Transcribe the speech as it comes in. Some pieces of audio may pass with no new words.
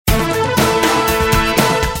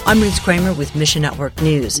I'm Ruth Kramer with Mission Network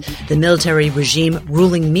News. The military regime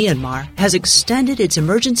ruling Myanmar has extended its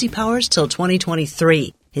emergency powers till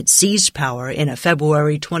 2023. It seized power in a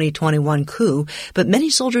February 2021 coup, but many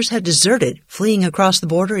soldiers have deserted, fleeing across the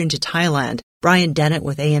border into Thailand. Brian Dennett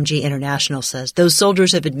with AMG International says those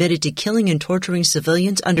soldiers have admitted to killing and torturing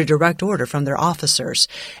civilians under direct order from their officers.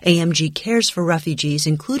 AMG cares for refugees,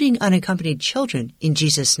 including unaccompanied children, in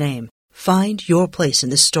Jesus' name. Find your place in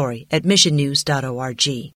this story at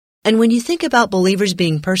missionnews.org. And when you think about believers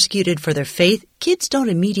being persecuted for their faith, kids don't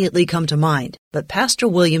immediately come to mind. But Pastor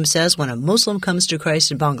William says when a Muslim comes to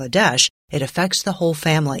Christ in Bangladesh, it affects the whole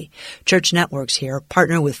family. Church networks here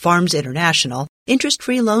partner with Farms International.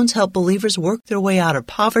 Interest-free loans help believers work their way out of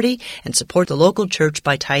poverty and support the local church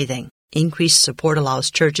by tithing. Increased support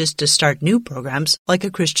allows churches to start new programs like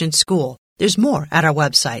a Christian school. There's more at our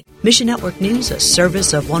website. Mission Network News, a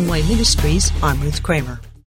service of One Way Ministries. I'm Ruth Kramer.